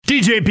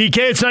DJ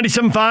PK, it's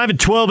 97.5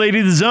 at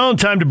 1280 The Zone.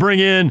 Time to bring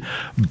in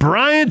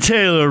Brian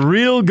Taylor,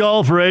 Real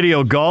Golf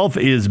Radio. Golf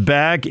is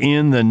back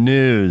in the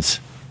news.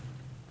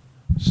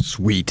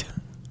 Sweet.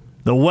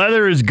 The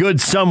weather is good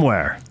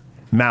somewhere.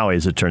 Maui,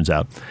 as it turns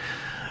out.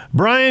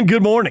 Brian,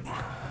 good morning.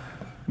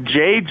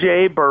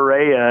 J.J.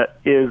 Barea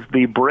is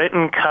the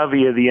Britton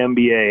Covey of the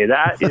NBA.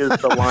 That is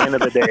the line of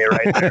the day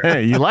right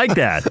there. You like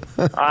that?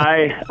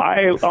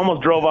 I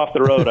almost drove off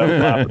the road. I was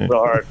laughing so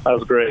hard. That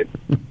was great.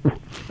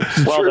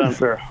 Well done,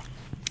 sir.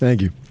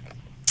 Thank you.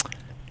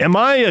 Am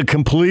I a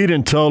complete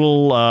and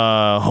total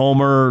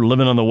homer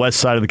living on the west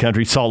side of the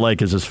country? Salt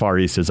Lake is as far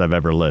east as I've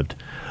ever lived.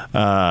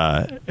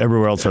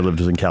 Everywhere else I lived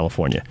was in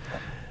California.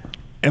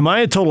 Am I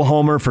a total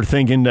homer for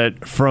thinking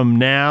that from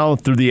now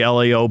through the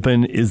LA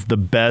Open is the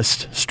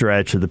best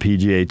stretch of the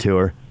PGA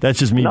Tour? That's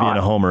just me being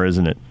a homer,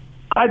 isn't it?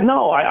 I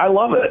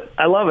love it.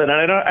 I love it.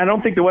 And I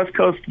don't think the West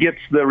Coast gets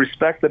the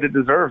respect that it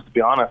deserves, to be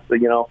honest.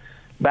 You know,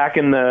 back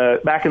in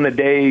the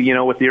day, you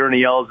know, with the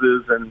Ernie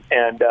Elses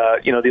and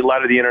you know, a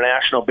lot of the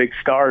international big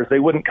stars, they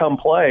wouldn't come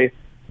play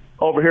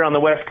over here on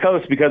the West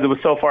Coast because it was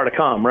so far to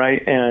come,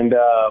 right? And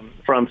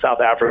from South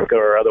Africa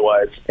or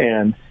otherwise.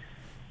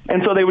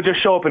 And so they would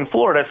just show up in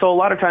Florida. So a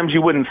lot of times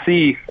you wouldn't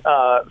see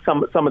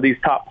some of these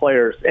top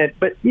players.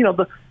 But, you know,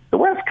 the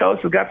West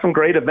Coast has got some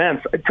great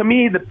events. To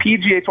me, the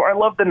PGA Tour, I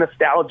love the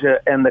nostalgia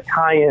and the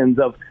tie-ins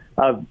of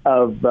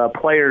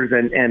players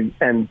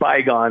and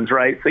bygones,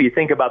 right? So you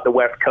think about the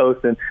West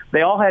Coast, and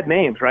they all had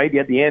names, right? You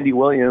had the Andy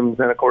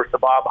Williams and, of course, the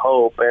Bob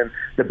Hope and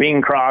the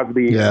Bing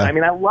Crosby. Yeah. I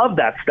mean, I love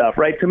that stuff,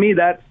 right? To me,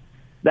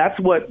 that's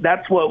what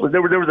was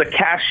there was a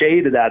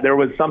cachet to that. There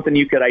was something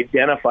you could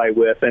identify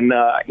with. And,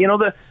 you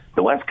know,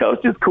 the West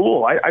Coast is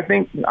cool. I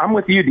think I'm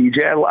with you,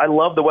 DJ. I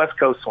love the West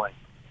Coast swing.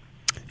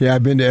 Yeah,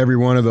 I've been to every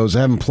one of those.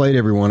 I haven't played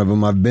every one of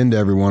them. I've been to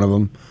every one of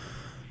them.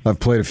 I've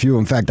played a few.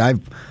 In fact,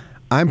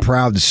 I'm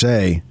proud to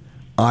say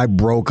I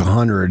broke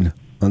 100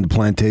 on the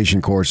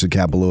plantation course at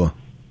Kapalua.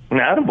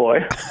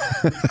 Attaboy.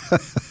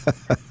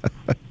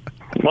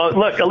 Well,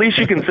 look, at least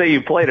you can say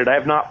you played it. I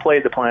have not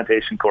played the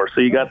plantation course,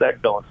 so you got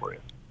that going for you.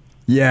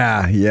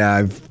 Yeah,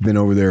 I've been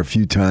over there a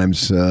few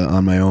times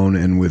on my own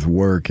and with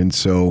work, and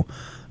so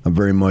I'm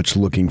very much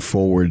looking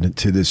forward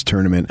to this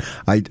tournament.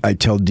 I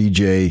tell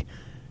DJ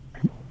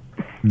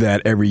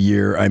that every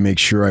year I make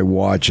sure I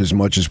watch as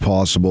much as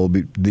possible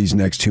these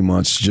next 2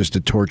 months just to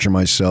torture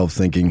myself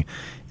thinking,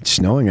 it's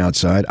snowing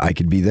outside, I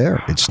could be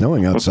there. It's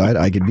snowing outside,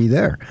 I could be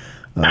there.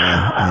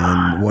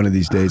 And one of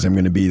these days I'm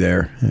going to be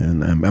there.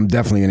 And I'm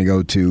definitely going to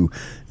go to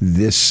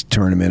this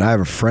tournament. I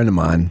have a friend of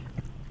mine,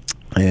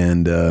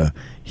 and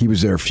he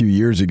was there a few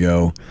years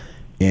ago,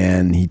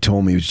 and he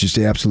told me it was just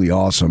absolutely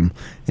awesome.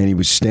 And he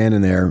was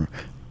standing there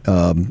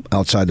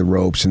outside the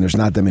ropes, and there's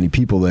not that many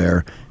people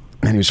there.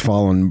 And he was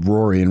following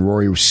Rory, and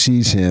Rory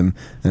sees him.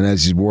 And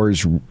as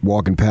Rory's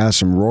walking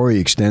past him, Rory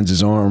extends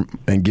his arm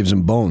and gives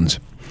him bones.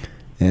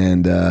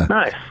 And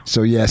nice.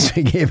 So yes,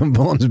 he gave him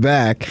bones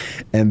back.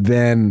 And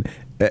then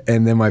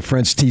my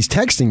friend, he's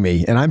texting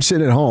me, and I'm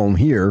sitting at home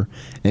here,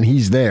 and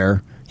he's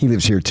there. He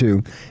lives here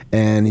too,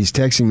 and he's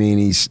texting me, and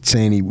he's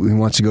saying he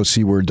wants to go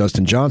see where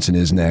Dustin Johnson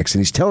is next, and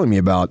he's telling me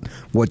about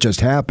what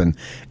just happened.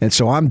 And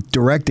so I'm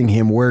directing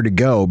him where to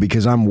go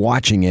because I'm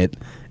watching it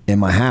in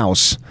my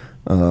house,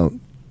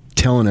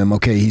 telling him,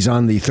 okay, he's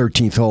on the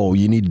 13th hole.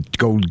 You need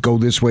to go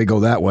this way,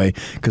 go that way,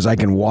 because I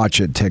can watch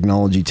it.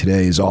 Technology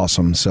today is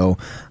awesome, so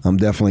I'm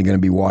definitely going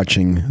to be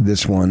watching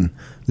this one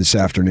this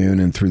afternoon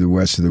and through the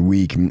rest of the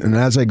week. And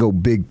as I go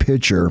big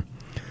picture,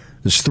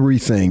 there's three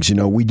things. You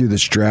know, we do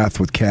this draft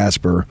with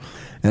Casper,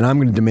 and I'm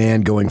going to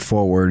demand going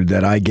forward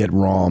that I get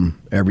Rahm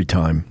every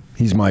time.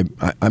 I'm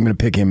going to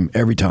pick him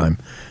every time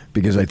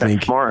because I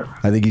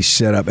think he's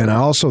set up. And I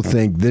also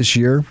think this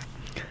year,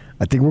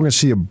 I think we're going to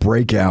see a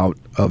breakout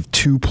of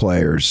two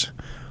players.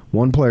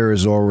 One player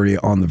is already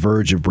on the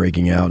verge of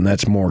breaking out, and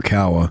that's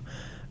Morikawa.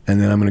 And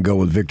then I'm going to go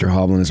with Victor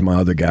Hovland as my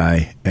other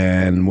guy.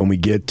 And when we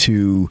get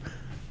to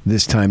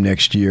this time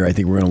next year, I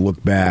think we're going to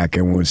look back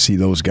and we're going to see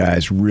those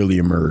guys really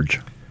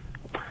emerge.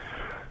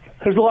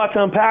 There's a lot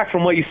to unpack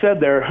from what you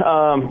said there.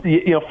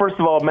 You know, first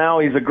of all,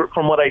 Maui's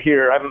from what I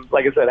hear.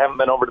 Like I said, I haven't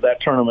been over to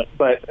that tournament,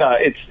 but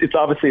it's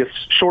obviously a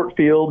short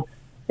field,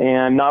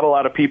 and not a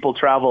lot of people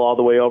travel all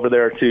the way over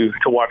there to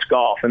watch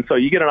golf, and so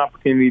you get an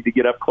opportunity to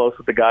get up close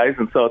with the guys,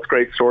 and so it's a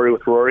great story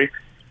with Rory.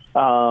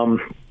 I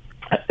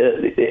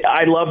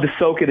love to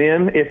soak it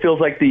in. It feels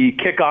like the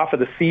kickoff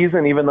of the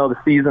season, even though the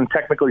season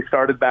technically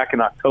started back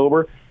in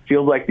October.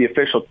 Feels like the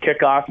official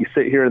kickoff. You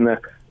sit here in the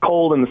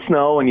cold and the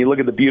snow, and you look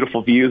at the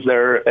beautiful views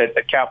there at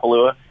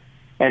Kapalua,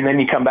 and then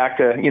you come back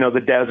to, you know, the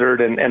desert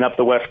and up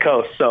the West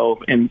Coast. So,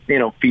 and, you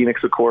know,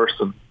 Phoenix, of course,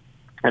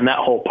 and that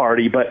whole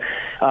party. But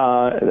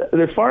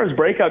as far as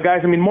breakout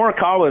guys, I mean,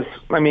 Morikawa's,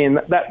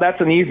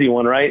 that's an easy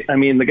one, right? I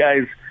mean, the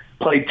guy's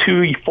played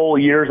 2 full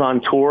years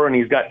on tour, and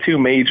he's got 2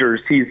 majors.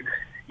 He's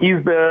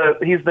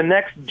the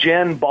next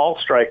gen ball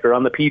striker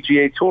on the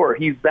PGA Tour.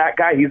 He's that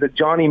guy. He's a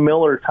Johnny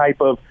Miller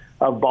type of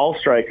ball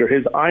striker.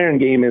 His iron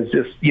game is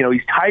just, you know,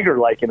 he's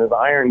Tiger-like in his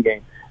iron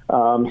game.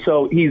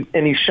 So he's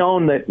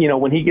shown that,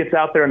 when he gets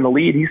out there in the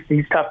lead,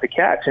 he's tough to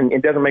catch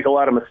and doesn't make a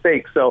lot of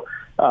mistakes. So,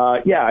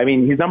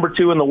 he's number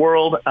 2 in the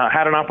world,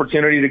 had an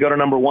opportunity to go to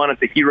number 1 at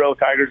the Hero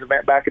Tigers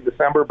event back in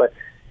December, but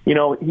he's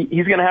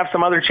going to have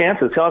some other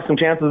chances. He'll have some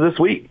chances this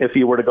week. If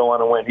he were to go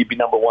on and win, he'd be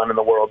number 1 in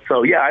the world.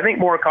 So, I think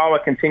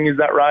Morikawa continues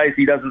that rise.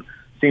 He doesn't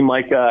seem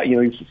like,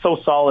 he's so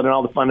solid in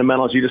all the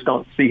fundamentals. You just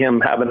don't see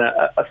him having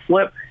a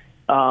slip.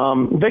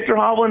 Victor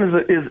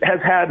Hovland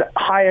has had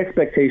high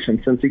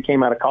expectations since he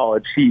came out of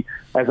college. He,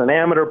 as an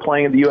amateur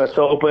playing at the U.S.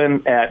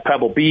 Open at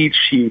Pebble Beach,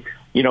 he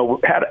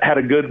had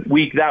a good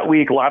week that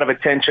week, a lot of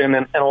attention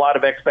and a lot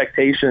of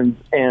expectations.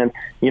 And,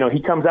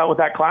 he comes out with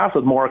that class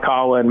with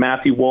Morikawa and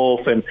Matthew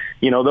Wolff. And,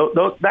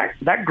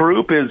 that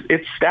group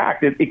it's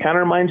stacked. It kind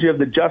of reminds you of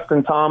the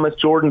Justin Thomas,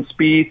 Jordan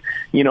Spieth,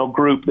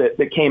 group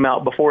that came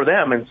out before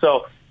them. And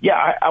so,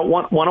 I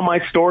want one of my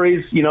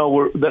stories,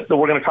 that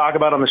we're going to talk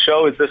about on the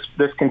show is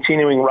this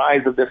continuing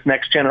rise of this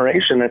next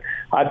generation. And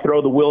I'd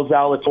throw the Will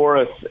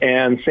Zalatoris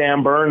and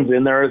Sam Burns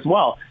in there as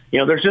well.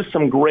 There's just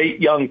some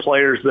great young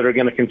players that are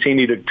going to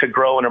continue to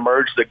grow and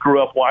emerge that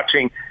grew up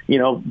watching,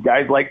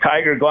 guys like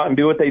Tiger go out and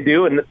do what they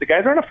do. And the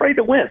guys aren't afraid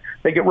to win.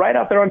 They get right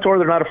out there on tour.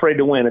 They're not afraid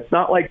to win. It's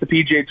not like the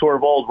PGA Tour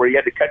of old where you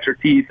had to cut your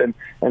teeth and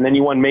then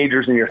you won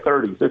majors in your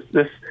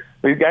 30s.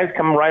 These guys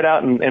come right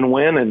out and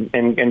win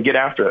and get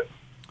after it.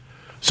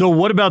 So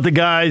what about the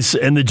guys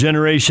and the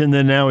generation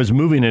that now is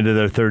moving into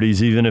their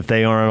 30s, even if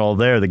they aren't all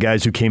there? The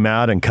guys who came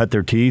out and cut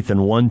their teeth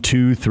and 1,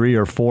 2, 3,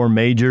 or 4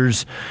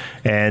 majors,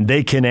 and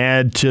they can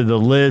add to the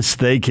list.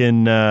 They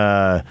can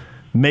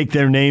make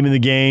their name in the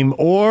game,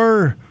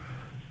 or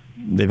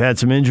they've had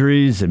some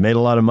injuries. They've made a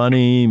lot of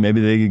money.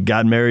 Maybe they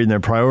got married and their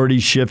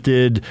priorities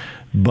shifted,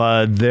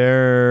 but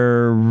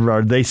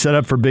are they set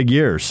up for big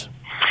years?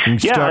 You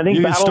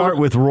can start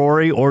with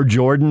Rory or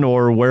Jordan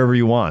or wherever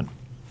you want.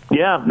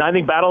 Yeah, I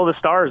think Battle of the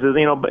Stars is,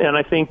 and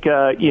I think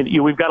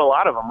we've got a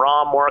lot of them.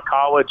 Rahm,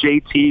 Morikawa,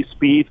 JT,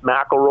 Spieth,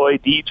 McIlroy,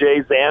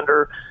 DJ,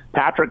 Xander,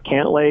 Patrick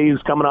Cantlay,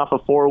 who's coming off a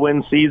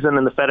 4-win season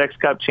and the FedEx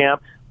Cup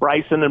champ.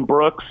 Bryson and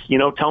Brooks,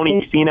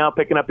 Tony Finau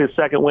picking up his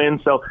second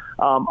win. So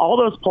all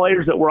those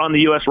players that were on the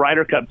U.S.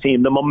 Ryder Cup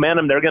team, the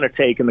momentum they're going to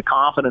take and the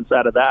confidence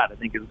out of that, I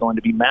think, is going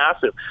to be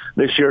massive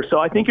this year. So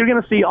I think you're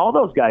going to see all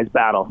those guys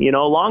battle,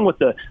 along with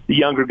the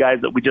younger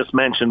guys that we just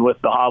mentioned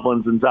with the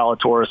Hovlands and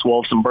Zalatoris,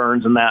 Wolffs and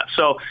Burns and that.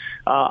 So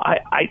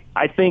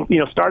I think,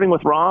 starting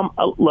with Rahm,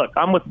 look,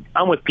 I'm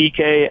with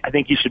PK. I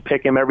think you should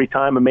pick him every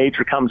time a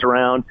major comes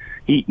around.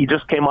 He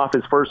just came off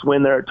his first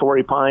win there at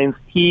Torrey Pines.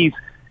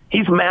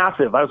 He's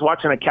massive. I was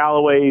watching a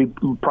Callaway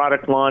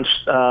product launch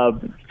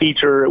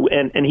feature,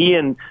 and he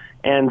and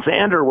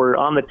Xander were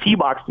on the tee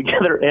box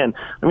together. And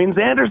I mean,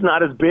 Xander's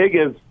not as big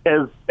as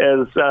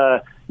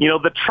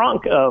the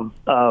trunk of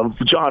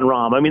Jon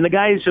Rahm. I mean, the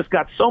guy has just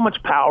got so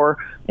much power,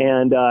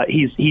 and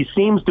he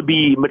seems to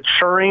be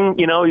maturing.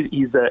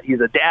 He's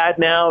a dad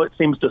now. It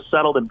seems to have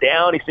settled him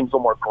down. He seems a little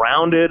more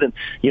grounded, and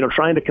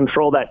trying to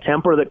control that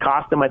temper that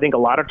cost him, I think, a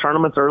lot of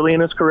tournaments early in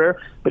his career.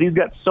 But he's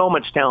got so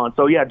much talent.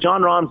 So yeah,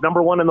 Jon Rahm's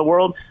number 1 in the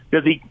world.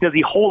 Does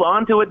he hold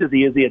on to it? Is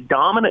he a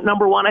dominant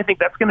number 1? I think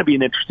that's going to be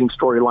an interesting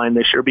storyline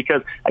this year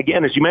because,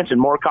 again, as you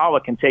mentioned,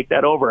 Morikawa can take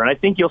that over, and I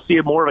think you'll see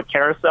more of a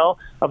carousel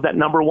of that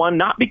number 1,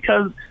 not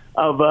because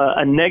of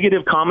a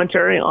negative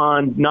commentary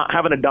on not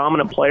having a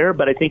dominant player,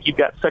 but I think you've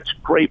got such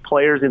great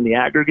players in the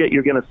aggregate.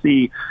 You're going to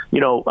see,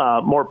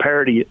 more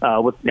parity.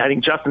 I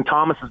think Justin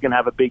Thomas is going to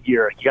have a big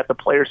year. You got the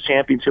Players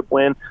Championship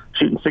win,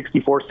 shooting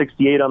 64,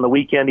 68 on the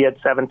weekend. He had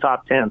 7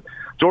 top 10s.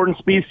 Jordan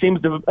Spieth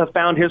seems to have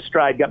found his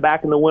stride, got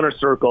back in the winner's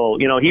circle.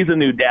 He's a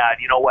new dad.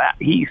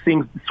 He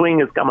seems the swing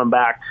is coming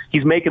back.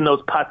 He's making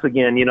those putts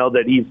again,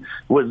 that he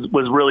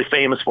was really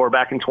famous for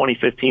back in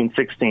 2015,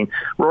 16.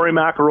 Rory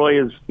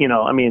McIlroy is,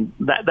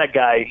 that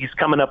guy, he's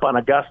coming up on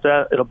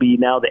Augusta. It'll be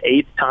now the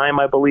 8th time,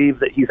 I believe,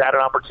 that he's had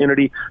an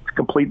opportunity to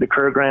complete the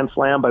Kerr Grand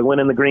Slam by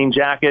winning the green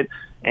jacket.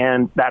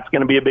 And that's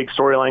going to be a big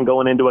storyline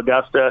going into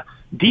Augusta.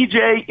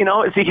 DJ,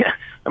 is he?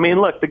 I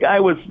mean, look, the guy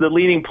was the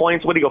leading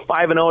points. What did he go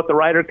 5-0 at the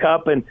Ryder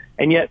Cup, and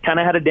yet kind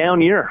of had a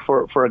down year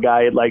for a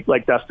guy like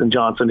Dustin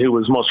Johnson, who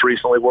was most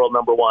recently world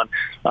number 1.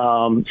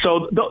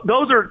 So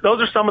those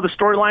are some of the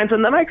storylines,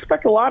 and then I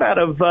expect a lot out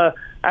of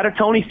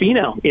Tony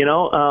Finau.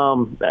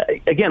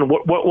 Again,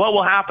 what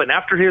will happen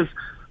after his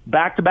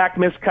back-to-back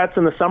missed cuts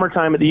in the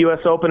summertime at the U.S.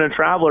 Open and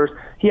Travelers?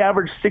 He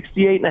averaged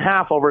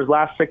 68.5 over his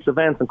last 6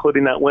 events,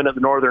 including that win at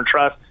the Northern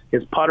Trust.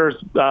 His putter's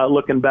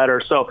looking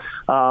better. So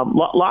a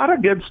lot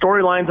of good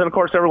storylines, and of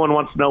course everyone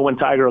wants to know when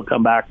Tiger will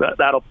come back.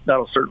 That'll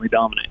certainly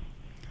dominate.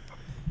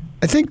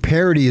 I think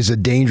parity is a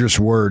dangerous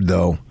word,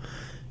 though.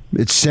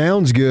 It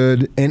sounds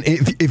good, and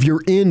if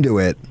you're into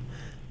it,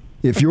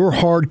 if you're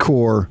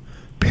hardcore,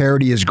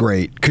 parity is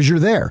great because you're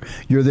there.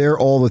 You're there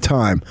all the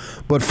time.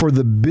 But for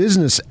the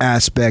business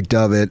aspect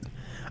of it,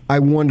 I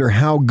wonder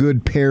how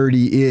good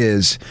parity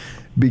is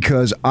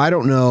because I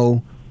don't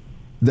know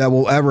that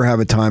we'll ever have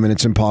a time, and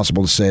it's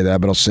impossible to say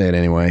that, but I'll say it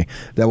anyway,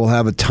 that we'll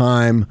have a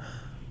time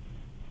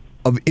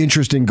of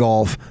interest in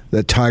golf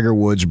that Tiger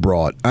Woods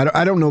brought.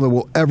 I don't know that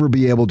we'll ever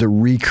be able to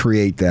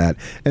recreate that.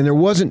 And there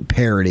wasn't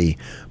parity,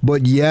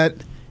 but yet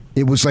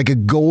it was like a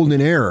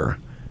golden era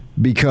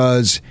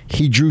because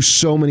he drew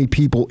so many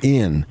people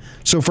in.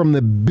 So from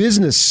the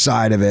business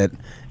side of it,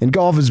 and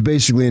golf is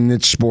basically a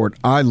niche sport.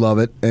 I love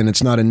it, and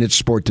it's not a niche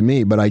sport to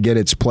me, but I get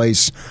its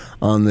place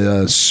on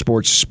the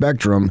sports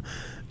spectrum.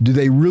 Do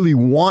they really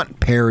want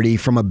parity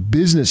from a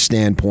business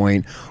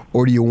standpoint,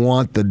 or do you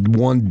want the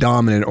one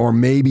dominant, or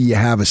maybe you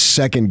have a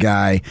second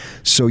guy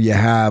so you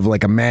have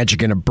like a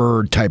Magic and a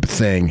Bird type of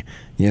thing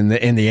in the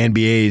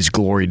NBA's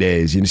glory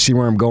days? You see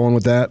where I'm going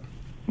with that?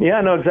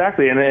 Yeah, no,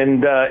 exactly.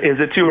 And is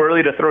it too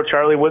early to throw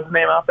Charlie Wood's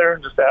name out there?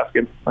 Just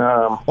asking.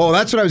 Oh,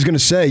 that's what I was going to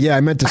say. Yeah,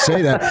 I meant to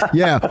say that.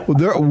 Yeah,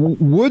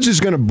 Woods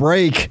is going to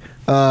break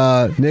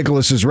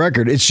Nicklaus's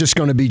record. It's just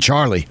going to be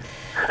Charlie.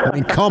 I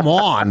mean, come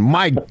on.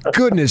 My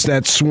goodness,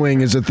 that swing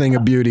is a thing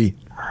of beauty.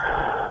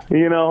 Look,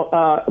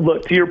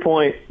 to your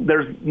point,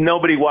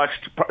 nobody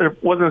watched. There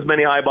wasn't as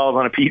many eyeballs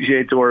on a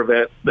PGA Tour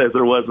event as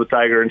there was with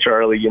Tiger and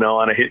Charlie,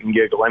 on a hit and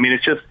giggle. I mean,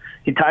 it's just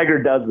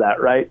Tiger does that,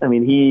 right? I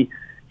mean, he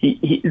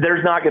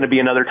there's not going to be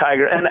another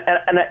Tiger. And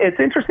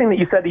it's interesting that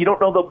you said that you don't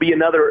know there'll be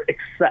another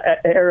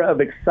era of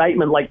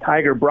excitement like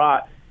Tiger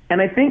brought.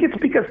 And I think it's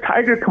because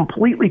Tiger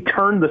completely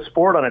turned the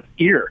sport on its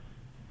ear.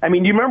 I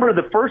mean, do you remember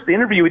the first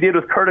interview we did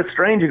with Curtis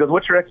Strange? He goes,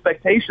 "What's your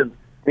expectations?"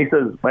 And he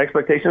says, "My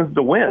expectation is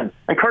to win."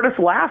 And Curtis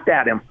laughed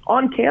at him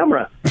on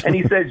camera. And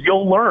he says,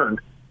 "You'll learn."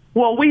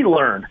 Well, we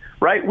learned,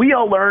 right? We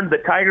all learned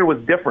that Tiger was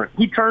different.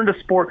 He turned the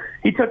sport.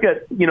 He took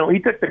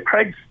the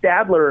Craig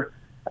Stadler.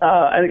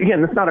 And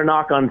again, that's not a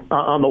knock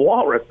on the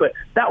Walrus, but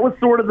that was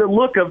sort of the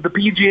look of the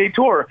PGA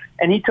Tour.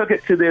 And he took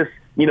it to this,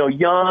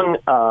 young,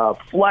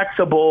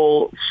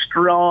 flexible,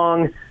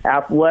 strong,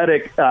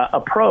 athletic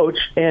approach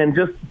and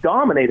just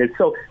dominated.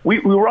 So we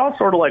were all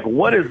sort of like,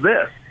 what is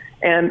this?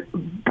 And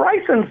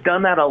Bryson's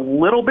done that a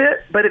little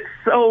bit, but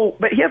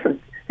he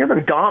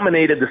hasn't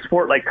dominated the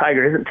sport like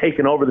Tiger. He hasn't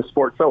taken over the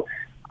sport. So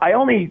I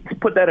only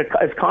put that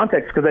as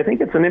context because I think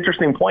it's an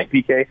interesting point,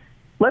 PK.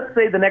 Let's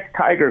say the next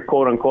Tiger,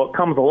 quote unquote,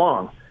 comes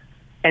along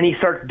and he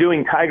starts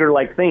doing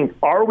Tiger-like things.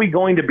 Are we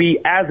going to be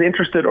as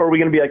interested, or are we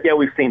going to be like, yeah,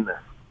 we've seen this?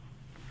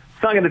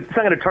 It's not going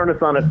to turn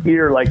us on its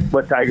ear like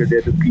what Tiger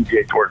did to the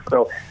PGA Tour.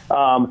 So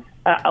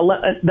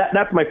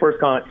that's my first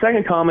comment.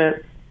 Second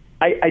comment,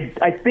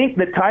 I think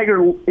that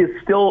Tiger is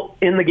still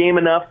in the game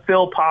enough,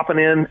 still popping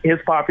in his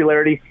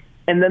popularity.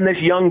 And then this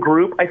young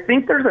group, I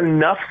think there's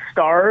enough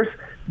stars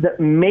that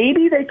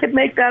maybe they could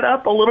make that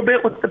up a little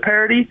bit with the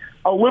parity,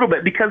 a little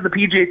bit, because the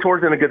PGA Tour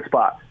is in a good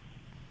spot.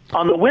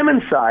 On the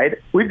women's side,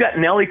 we've got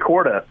Nelly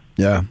Korda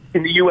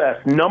in the U.S.,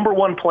 number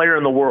one player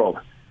in the world.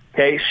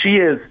 Okay, she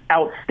is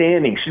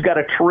outstanding. She's got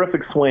a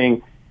terrific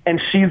swing,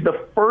 and she's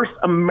the first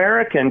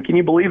American, can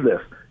you believe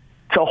this,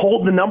 to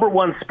hold the number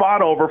one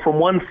spot over from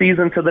one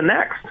season to the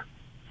next.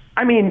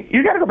 I mean,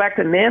 you got to go back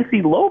to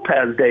Nancy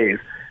Lopez days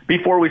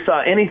before we saw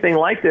anything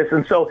like this.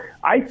 And so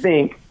I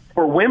think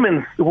for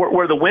women's,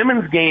 where the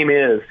women's game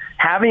is,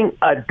 having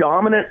a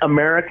dominant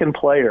American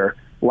player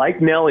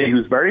like Nelly,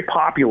 who's very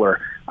popular,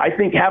 I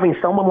think having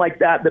someone like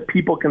that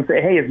people can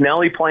say, hey, is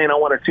Nelly playing? I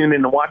want to tune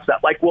in and watch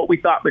that. Like what we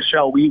thought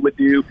Michelle Wee would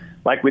do,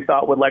 like we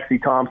thought what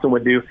Lexi Thompson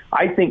would do.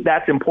 I think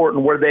that's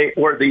important where the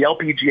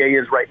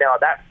LPGA is right now.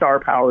 That star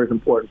power is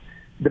important.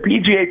 The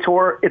PGA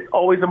Tour, it's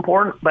always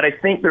important, but I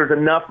think there's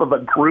enough of a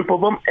group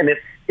of them, and that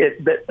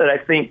I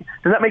think,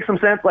 does that make some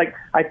sense? Like,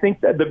 I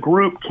think that the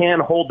group can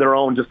hold their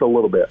own just a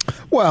little bit.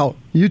 Well,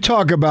 you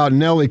talk about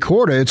Nelly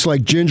Korda, it's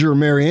like Ginger or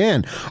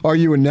Marianne. Are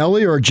you a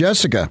Nelly or a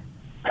Jessica?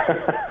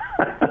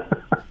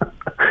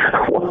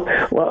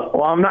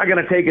 Well, I'm not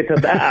going to take it to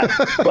that.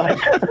 But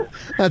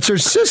that's her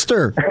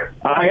sister.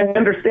 I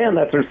understand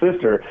that's her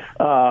sister.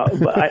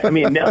 But I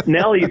mean,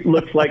 Nelly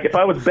looks like, if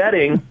I was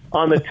betting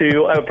on the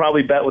two, I would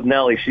probably bet with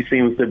Nelly. She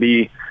seems to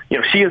be,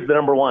 she is the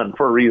number one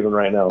for a reason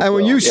right now. And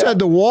when you said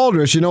the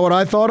Waldrus, you know what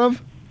I thought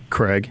of?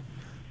 Craig.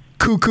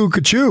 Cuckoo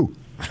Cachoo.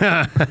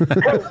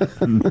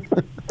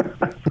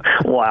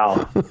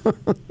 Wow.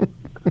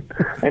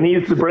 And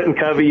he's the Britton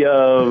Covey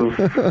of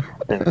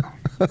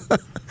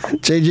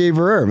J.J.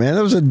 Verrer, man.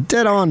 That was a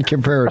dead-on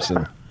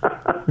comparison.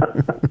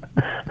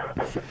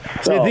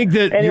 So I think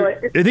that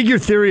I think your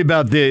theory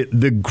about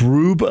the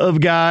group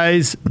of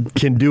guys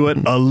can do it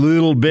a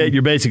little bit.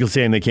 You're basically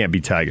saying they can't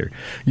be Tiger.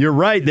 You're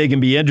right, they can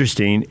be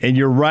interesting, and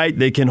you're right,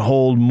 they can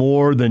hold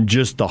more than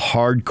just the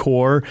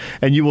hardcore.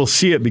 And you will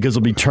see it because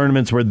there'll be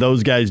tournaments where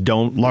those guys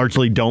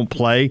largely don't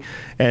play,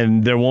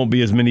 and there won't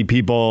be as many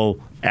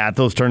people at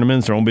those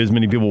tournaments. There won't be as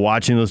many people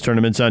watching those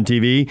tournaments on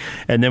TV.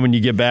 And then when you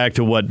get back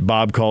to what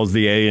Bob calls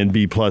the A and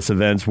B plus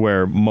events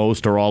where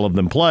most or all of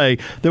them play,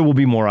 there will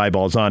be more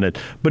eyeballs on it.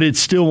 But it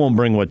still won't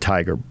bring what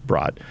Tiger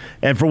brought.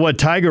 And for what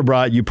Tiger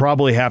brought, you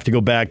probably have to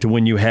go back to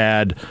when you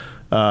had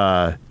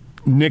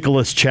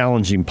Nicklaus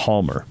challenging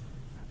Palmer.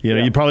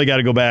 You probably got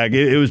to go back.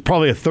 It was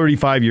probably a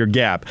 35-year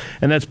gap.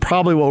 And that's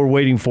probably what we're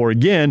waiting for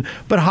again.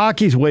 But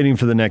hockey's waiting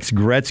for the next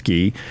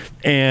Gretzky.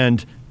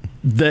 And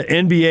the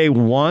NBA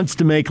wants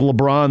to make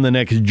LeBron the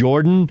next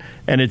Jordan,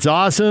 and it's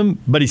awesome,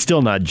 but he's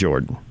still not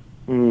Jordan.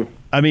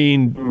 I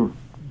mean,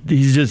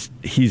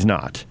 he's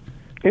not.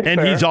 It's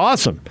and fair. He's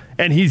awesome,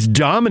 and he's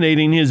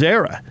dominating his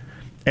era,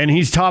 and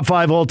he's top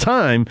 5 all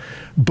time.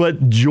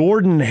 But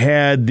Jordan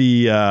had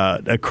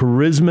a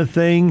charisma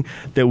thing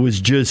that was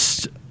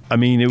just, I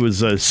mean, it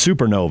was a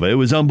supernova. It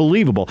was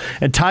unbelievable.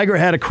 And Tiger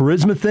had a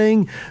charisma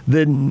thing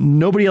that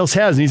nobody else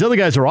has. And these other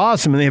guys are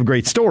awesome, and they have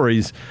great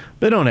stories.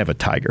 They don't have what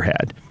Tiger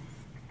had.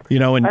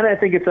 And I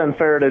think it's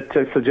unfair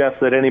to suggest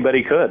that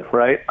anybody could,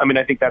 right? I mean,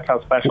 I think that's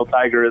how special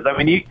Tiger is. I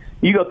mean,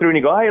 you go through and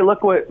you go, hey,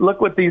 look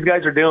what these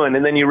guys are doing,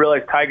 and then you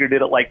realize Tiger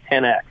did it like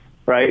 10x,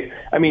 right?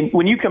 I mean,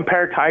 when you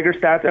compare Tiger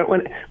stats,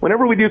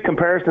 whenever we do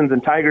comparisons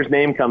and Tiger's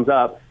name comes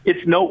up,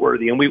 it's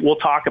noteworthy, and we'll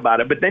talk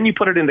about it. But then you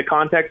put it into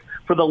context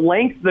for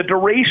the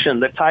duration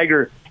that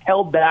Tiger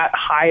held that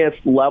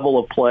highest level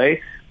of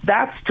play.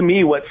 That's, to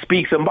me, what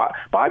speaks. And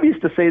Bob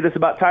used to say this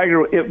about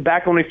Tiger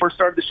back when we first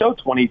started the show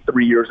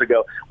 23 years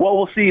ago. Well,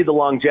 we'll see the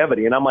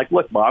longevity. And I'm like,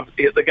 look, Bob,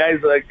 the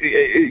guy's like,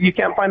 you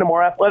can't find a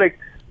more athletic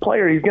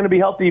player. He's going to be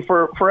healthy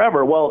for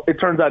forever. Well, it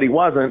turns out he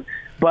wasn't.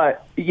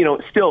 But,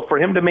 still, for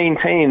him to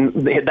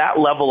maintain that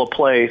level of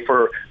play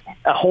for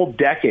a whole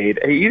decade,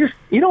 you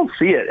don't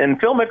see it. And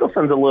Phil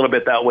Mickelson's a little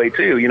bit that way,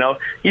 too.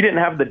 He didn't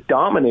have the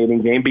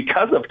dominating game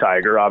because of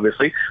Tiger,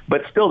 obviously.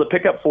 But still, to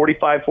pick up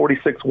 45,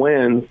 46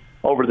 wins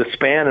over the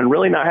span and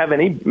really not have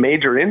any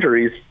major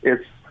injuries,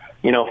 it's,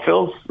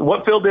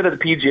 what Phil did at the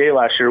PGA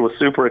last year was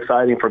super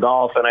exciting for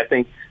golf. And I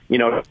think,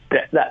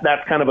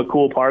 that's kind of a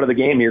cool part of the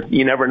game. Is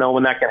you never know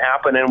when that can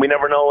happen, and we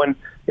never know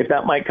if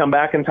that might come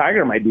back, and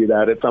Tiger might do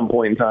that at some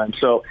point in time.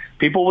 So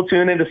people will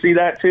tune in to see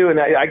that too. And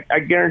I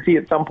guarantee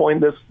at some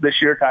point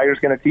this year, Tiger's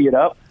going to tee it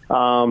up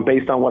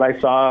based on what I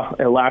saw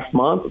last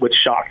month, which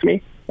shocked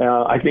me.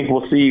 I think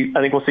we'll see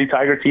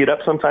Tiger tee it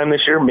up sometime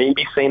this year,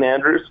 maybe St.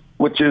 Andrews,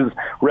 which is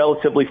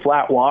relatively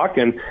flat walk,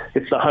 and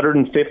it's the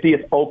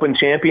 150th Open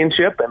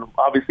Championship, and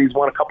obviously he's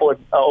won a couple of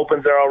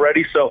Opens there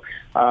already. So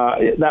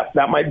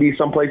that might be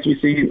someplace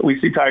we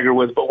see Tiger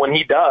with. But when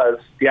he does,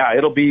 yeah,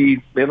 it'll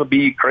be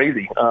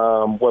crazy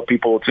what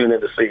people will tune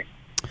in to see.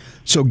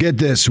 So get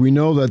this: we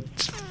know that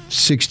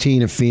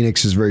 16 of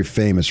Phoenix is very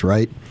famous,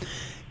 right?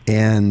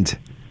 And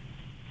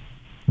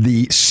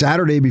the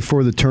Saturday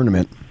before the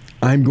tournament,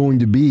 I'm going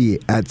to be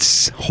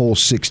at hole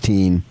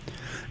 16,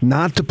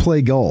 not to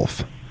play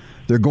golf.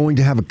 They're going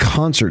to have a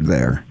concert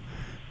there,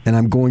 and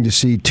I'm going to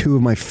see two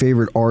of my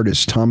favorite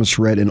artists, Thomas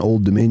Rhett and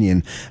Old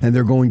Dominion, and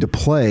they're going to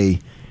play.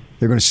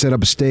 They're going to set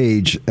up a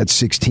stage at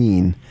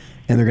 16,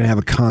 and they're going to have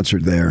a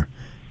concert there.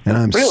 And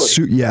I'm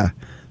really? Yeah.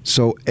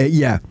 So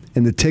yeah,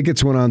 and the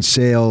tickets went on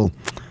sale,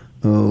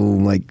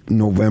 like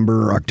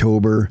November or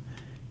October,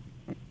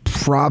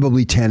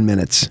 probably 10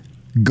 minutes.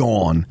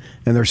 Gone,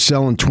 and they're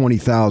selling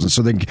 20,000.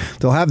 So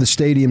they'll have the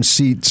stadium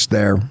seats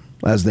there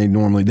as they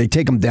normally. They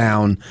take them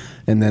down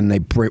and then they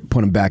put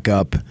them back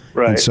up.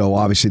 Right. And so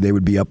obviously they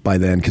would be up by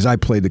then, because I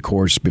played the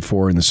course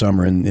before in the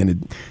summer,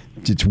 and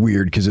it's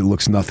weird because it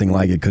looks nothing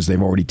like it because they've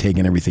already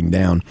taken everything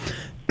down.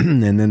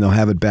 And then they'll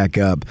have it back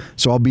up.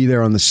 So I'll be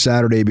there on the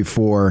Saturday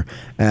before,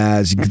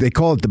 as they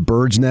call it the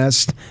Bird's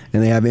Nest,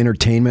 and they have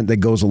entertainment that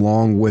goes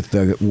along with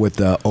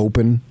the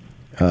Open,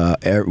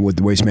 with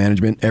the Waste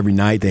Management. Every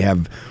night they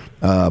have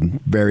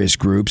various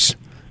groups,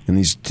 and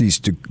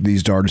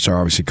these artists are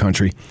obviously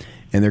country,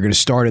 and they're going to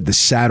start it the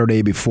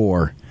Saturday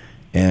before.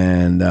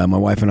 And my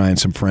wife and I and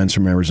some friends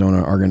from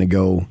Arizona are going to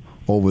go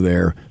over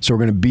there. So we're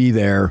going to be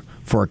there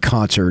for a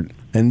concert,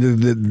 and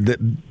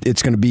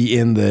it's going to be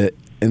in the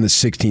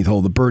 16th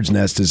hole. The Bird's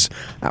Nest is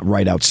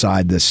right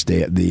outside this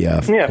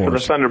course. For the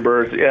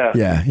Thunderbirds.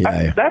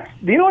 Yeah.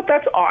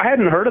 That's I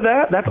hadn't heard of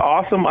that. That's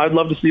awesome. I'd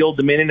love to see Old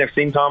Dominion. I've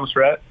seen Thomas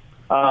Rhett,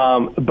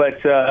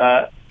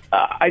 but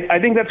I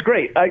think that's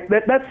great.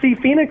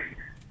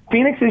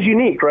 Phoenix is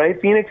unique,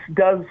 right? Phoenix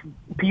does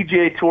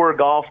PGA Tour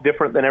golf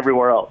different than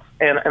everywhere else.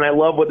 And I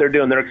love what they're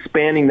doing. They're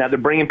expanding that. They're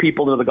bringing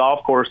people to the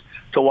golf course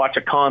to watch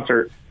a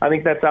concert. I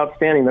think that's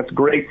outstanding. That's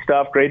great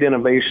stuff, great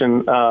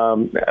innovation.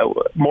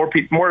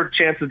 More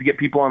chances to get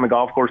people on the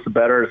golf course, the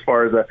better, as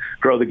far as a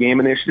Grow the Game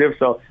initiative.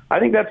 So I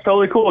think that's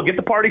totally cool. Get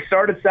the party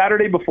started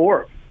Saturday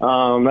before.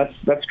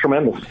 That's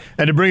tremendous.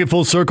 And to bring it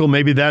full circle,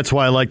 maybe that's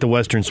why I like the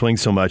Western Swing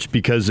so much,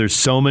 because there's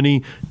so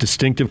many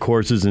distinctive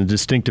courses and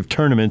distinctive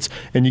tournaments,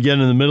 and you get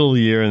in the middle of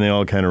the year and they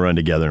all kind of run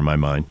together in my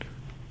mind.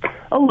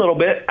 A little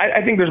bit.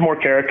 I think there's more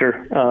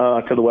character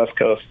to the West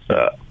Coast.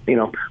 I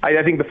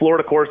think the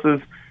Florida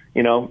courses,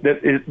 do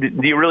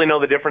you really know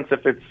the difference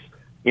if it's,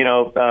 the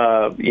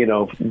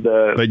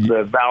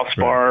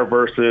Valspar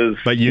versus...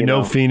 But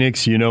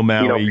Phoenix,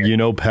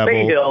 Maui, Pebble.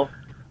 Bay Hill.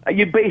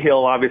 Bay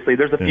Hill, obviously.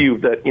 There's a few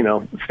that,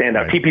 stand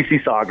out. Right.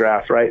 TPC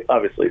Sawgrass, right?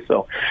 Obviously.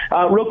 So,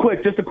 real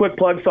quick, just a quick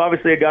plug. So,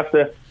 obviously,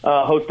 Augusta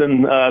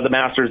hosting the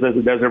Masters as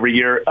it does every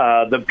year.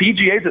 The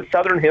PGA's at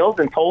Southern Hills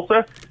in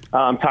Tulsa.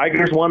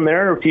 Tigers won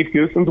there. Keith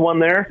Goosens won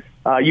there.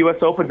 U.S.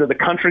 Open's at the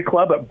Country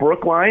Club at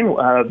Brookline.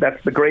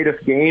 That's the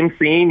greatest game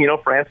scene.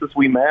 Francis,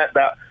 we met.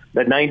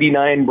 the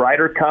 99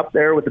 Ryder Cup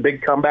there with the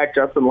big comeback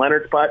Justin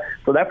Leonard's putt.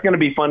 So that's going to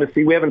be fun to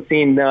see. We haven't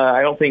seen,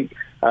 I don't think,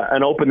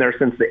 an Open there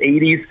since the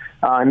 80s.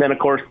 And then, of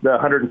course, the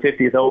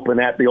 150th Open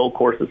at the old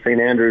course of St.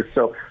 Andrews.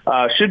 So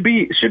should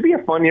be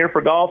a fun year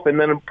for golf. And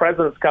then a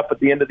President's Cup at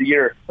the end of the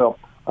year. So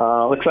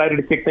excited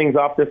to kick things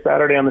off this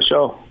Saturday on the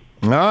show.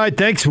 All right,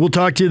 thanks. We'll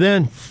talk to you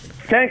then.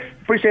 Thanks.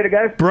 Appreciate it,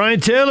 guys. Brian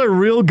Taylor,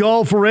 Real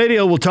Golf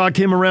Radio. We'll talk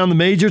to him around the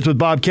majors with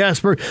Bob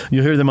Casper.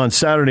 You'll hear them on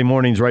Saturday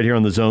mornings right here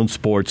on the Zone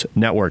Sports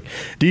Network.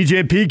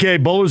 DJ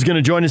PK Bowler's going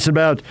to join us in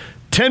about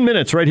 10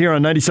 minutes right here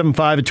on 97.5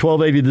 at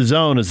 1280 The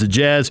Zone as the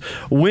Jazz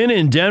win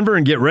in Denver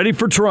and get ready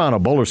for Toronto.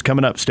 Bowler's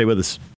coming up. Stay with us.